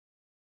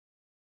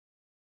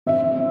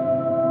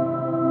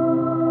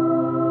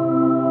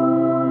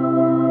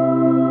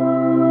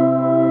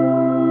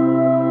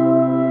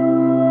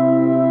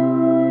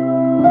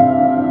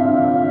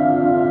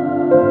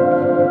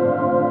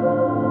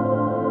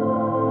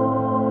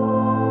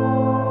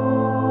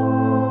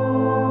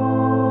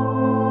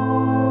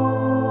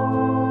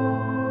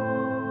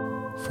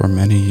For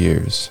many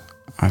years,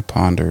 I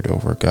pondered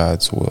over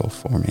God's will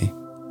for me,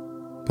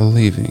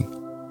 believing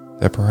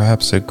that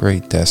perhaps a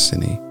great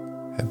destiny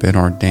had been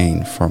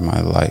ordained for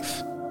my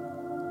life.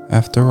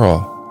 After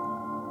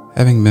all,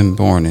 having been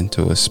born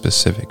into a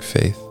specific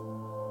faith,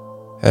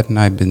 hadn't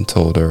I been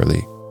told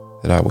early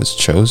that I was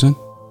chosen?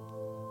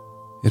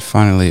 It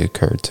finally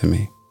occurred to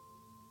me,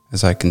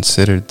 as I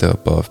considered the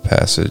above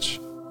passage,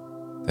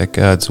 that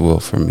God's will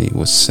for me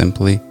was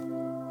simply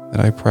that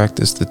I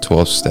practice the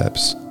 12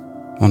 steps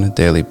on a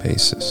daily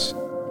basis.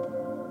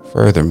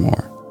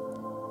 Furthermore,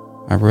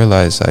 I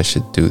realized I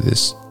should do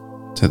this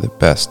to the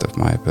best of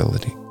my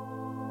ability.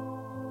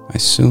 I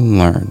soon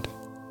learned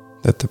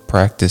that the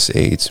practice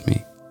aids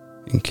me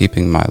in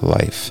keeping my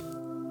life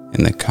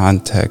in the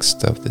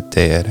context of the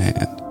day at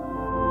hand.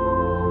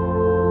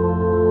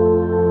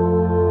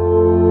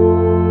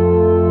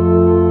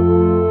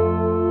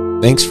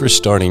 Thanks for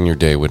starting your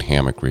day with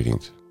hammock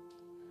readings,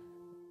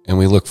 and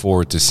we look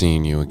forward to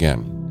seeing you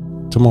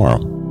again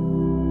tomorrow.